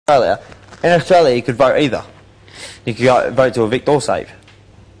Australia, you could vote either. You could vote to evict or save.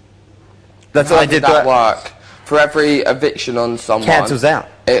 That's what they did. How did that work? For every eviction on someone, cancels out.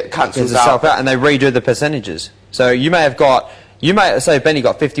 It cancels out, and they redo the percentages. So you may say Benny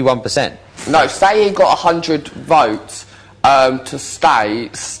got 51%. No, say he got 100 votes to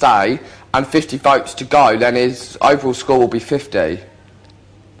stay, and 50 votes to go. Then his overall score will be 50.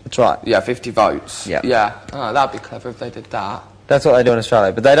 That's right. Yeah, 50 votes. Yeah. Yeah. Oh, that'd be clever if they did that. That's what they do in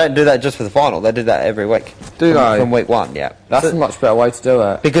Australia, but they don't do that just for the final. They do that every week. Do they? From week 1, yeah. That's a much better way to do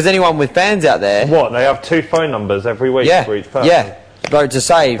it. Because anyone with fans out there... What, they have 2 phone numbers every week for each person? Yeah. Vote to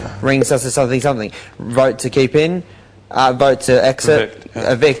save, ring something. Vote to keep in, vote to exit,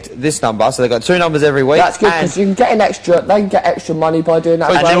 evict this number. So they've got 2 numbers every week. That's good, because you can get they can get extra money by doing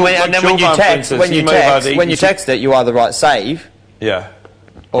that. And then when you text it, you either write save... Yeah.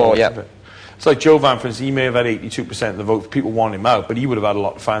 Or, yeah. It's like Joe Van, for instance, he may have had 82% of the vote. People want him out, but he would have had a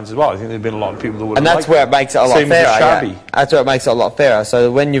lot of fans as well. I think there have been a lot of people that would have And that's where it makes it a lot fairer. Yeah. That's where it makes it a lot fairer.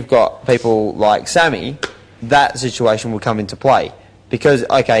 So when you've got people like Sammy, that situation will come into play. Because,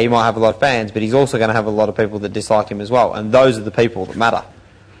 okay, he might have a lot of fans, but he's also going to have a lot of people that dislike him as well. And those are the people that matter.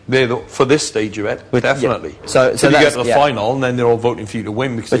 For this stage of it, definitely. Yeah. So you get to the final, and then they're all voting for you to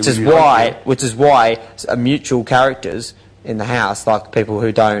win. Because which is why mutual characters in the house, like people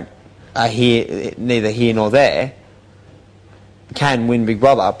who don't are neither here nor there, can win Big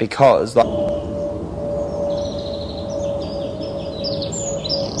Brother because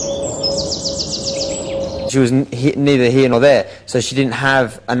she was neither here nor there, so she didn't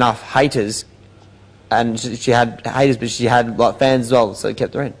have enough haters, and she had haters, but she had like fans as well, so it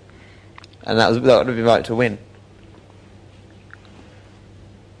kept her in, and that would have been voted to win.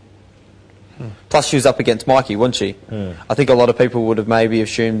 Plus, she was up against Mikey, wasn't she? I think a lot of people would have maybe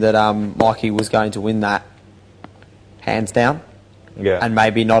assumed that Mikey was going to win that hands down, and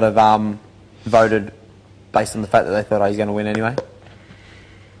maybe not have voted based on the fact that they thought he was going to win anyway.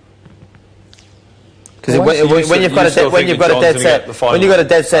 Because when you've got a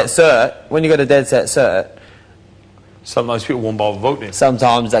dead set cert, sometimes people won't bother voting.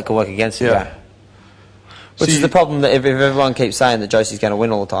 Sometimes that can work against you. Yeah. Which is the problem, that if everyone keeps saying that Josie's going to win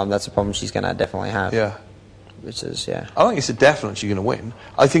all the time, that's a problem she's going to definitely have. Yeah. Which is, yeah. I think it's a definite she's going to win.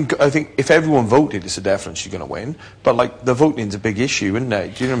 I think if everyone voted, it's a definite she's going to win. But, like, the voting's a big issue, isn't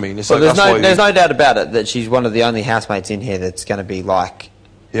it? Do you know what I mean? It's well, like, there's no doubt about it that she's one of the only housemates in here that's going to be, like...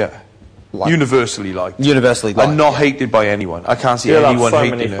 Yeah. Universally liked. Universally liked. And not hated by anyone. I can't see anyone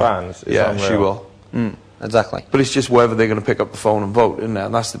hating her. Fans. Yeah, she will. Exactly. But it's just whether they're going to pick up the phone and vote, isn't it?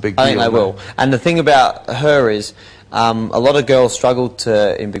 And that's the big deal. I think they will. And the thing about her is, a lot of girls struggle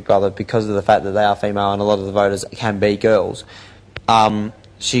in Big Brother because of the fact that they are female, and a lot of the voters can be girls.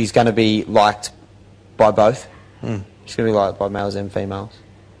 She's going to be liked by both. She's going to be liked by males and females.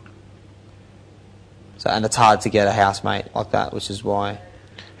 So, and it's hard to get a housemate like that, which is why.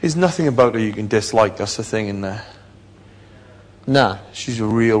 There's nothing about her you can dislike. That's the thing in there. No. She's a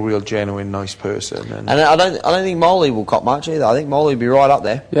real, genuine, nice person. And I don't think Molly will cop much either. I think Molly will be right up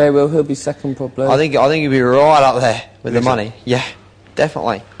there. Yeah, well, he'll be second probably. I think he'll be right up there with the money. Yeah,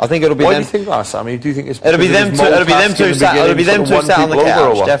 definitely. I think it'll be Why them. do you think that, Sammy? Do you think it's it'll be them two? It'll be them two sat on the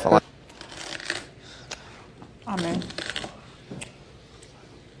couch. Definitely. I mean,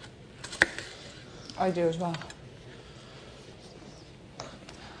 I do as well.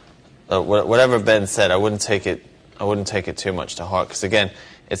 Whatever Ben said, I wouldn't take it too much to heart, because again,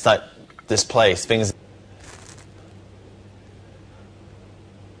 it's like this place, things.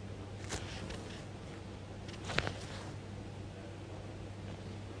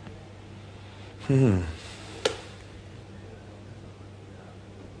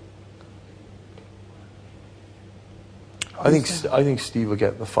 I think Steve will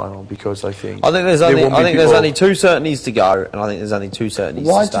get the final because I think there's only 2 certainties to go, and I think there's only 2 certainties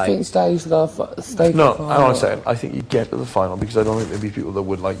Why to stay. do you think stays the No, final? I don't understand. I think you get to the final because I don't think there'll be people that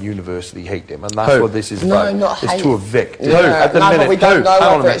would like universally hate him, and that's what this is about. Not it's hate. to evict. Yeah. At the no, minute, but we don't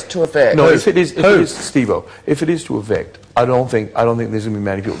know whether it's to evict. No, if it is Steve-O, if it is to evict, I don't think there's going to be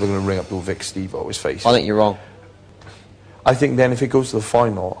many people that are going to ring up to evict Steve-O, his face. I think you're wrong. I think then if it goes to the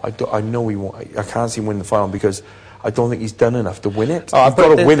final, I know he won't. I can't see him win the final because I don't think he's done enough to win it. He's got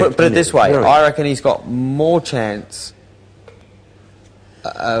to win it. Put it this way, I reckon he's got more chance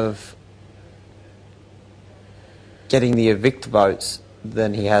of getting the evict votes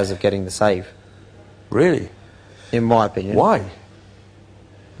than he has of getting the save. Really? In my opinion. Why?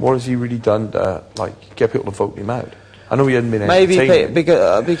 What has he really done to, like, get people to vote him out? I know he hasn't been entertaining. Maybe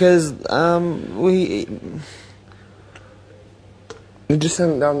because He just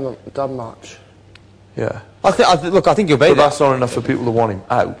hasn't done much. Yeah. Look, I think you'll be But there. that's not enough for people to want him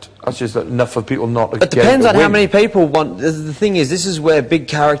out. That's just enough for people not to It get him depends to on how win. many people want. The thing is, this is where big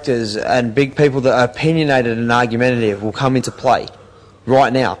characters and big people that are opinionated and argumentative will come into play.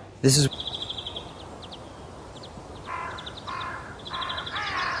 Right now, this is.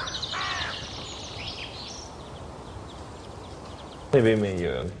 Maybe me and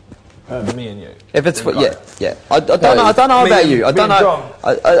you. Me and you. If it's yeah. I don't know. I don't know about you. I don't me and know.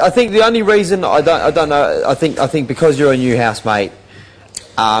 I think the only reason I don't know. I think because you're a new housemate,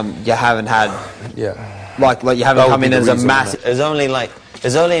 you haven't had Yeah. like you haven't That would come be in the as a reason, massive.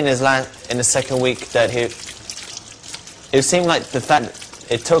 It's only in the second week that it seemed like the fact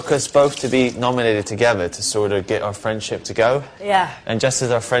it took us both to be nominated together to sort of get our friendship to go. Yeah. And just as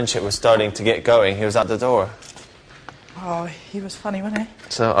our friendship was starting to get going, he was out the door. Oh, he was funny, wasn't he?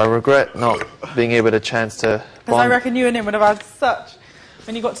 So I regret not being able to chance to Because I bond. reckon you and him would have had such,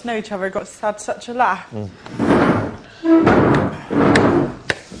 when you got to know each other, had such a laugh.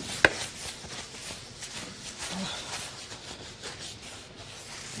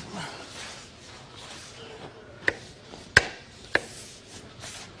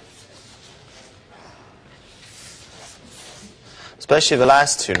 Especially the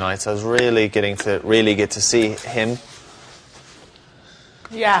last two nights, I was really getting to get to see him.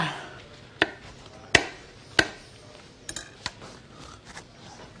 Yeah.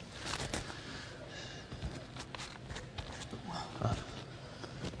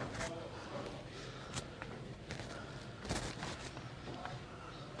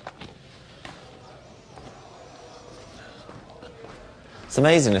 It's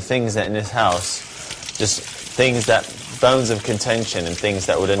amazing the things that in this house, just things that, bones of contention and things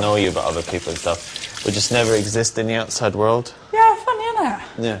that would annoy you about other people and stuff, would just never exist in the outside world. Yeah, funny, isn't it?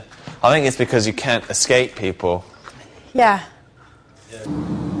 Yeah. I think it's because you can't escape people. Yeah.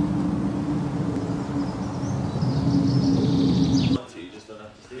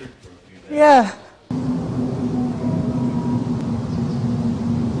 Yeah.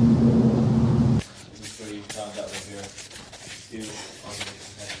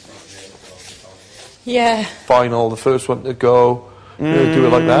 Yeah. Final, the first one to go. Do it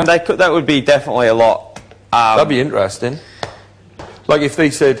like that. That would be definitely a lot. That'd be interesting. Like if they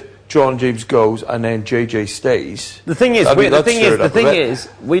said John James goes and then JJ stays. The thing is,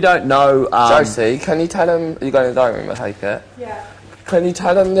 we don't know. Josie, can you tell him you go in the dining room? I take it. Yeah. Can you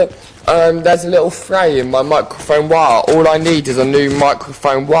tell him that there's a little fray in my microphone wire? All I need is a new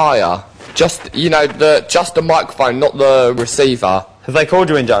microphone wire. Just just the microphone, not the receiver. Have they called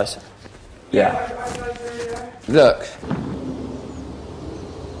you in, Jose? Yeah. Look.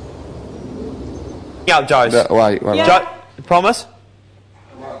 Yeah, Jose. Look, wait. Jo- promise?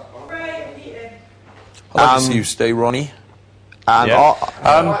 I'd like to see you stay, Ronnie. All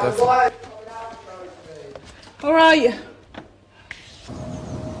right.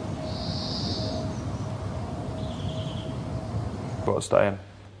 Got to stay in.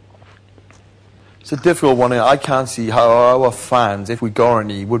 It's a difficult one. I can't see how our fans, if we got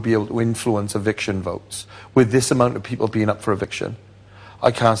any, would be able to influence eviction votes with this amount of people being up for eviction.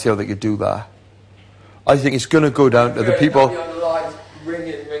 I can't see how they could do that. I think it's going to go down to the people.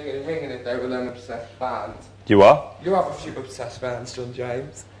 Ringing if they were them obsessed fans. You are? You have a few obsessed fans, John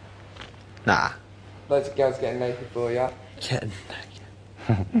James. Nah. Loads of girls getting naked for you.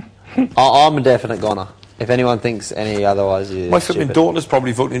 I'm a definite goner. If anyone thinks any otherwise, My flipping daughter's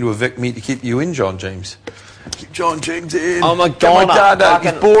probably voting to evict me to keep you in, John James. Keep John James in. I'm a Get my goner. dad out.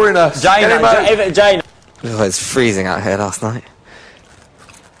 He's boring us. Jane, Get him out. Jane. Oh, it's freezing out here last night.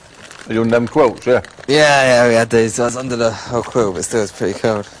 Are you on them quilts, yeah? Yeah, we had these. I was under the whole quilt, but still it's pretty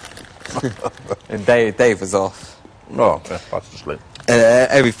cold. And Dave was off. Oh, yeah, fast asleep.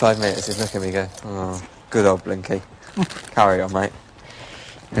 Every 5 minutes he'd look at me and go, oh, good old Blinky. Carry on, mate.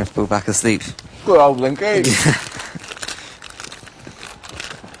 You have to fall back asleep. Good old Linky.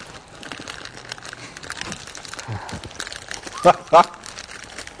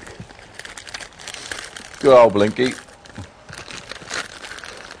 Good old Blinky.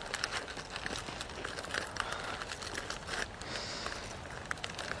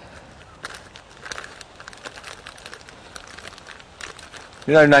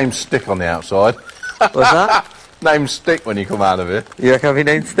 You know, names stick on the outside. What's that? Names stick when you come out of here. You reckon I'll be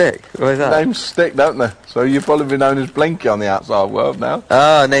named Stick? What is that? Names stick, don't they? So you'll probably be known as Blinky on the outside world now.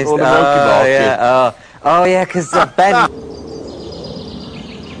 Oh, named All Stick. the Milky Bar kid. Yeah. Oh, yeah, because Ben...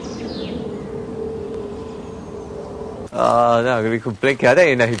 Oh, no, I'm going to be called Blinky. I don't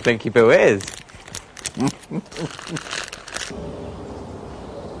even know who Blinky Bill is.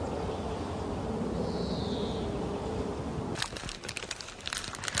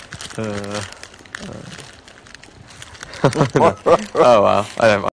 Oh well, I don't mind.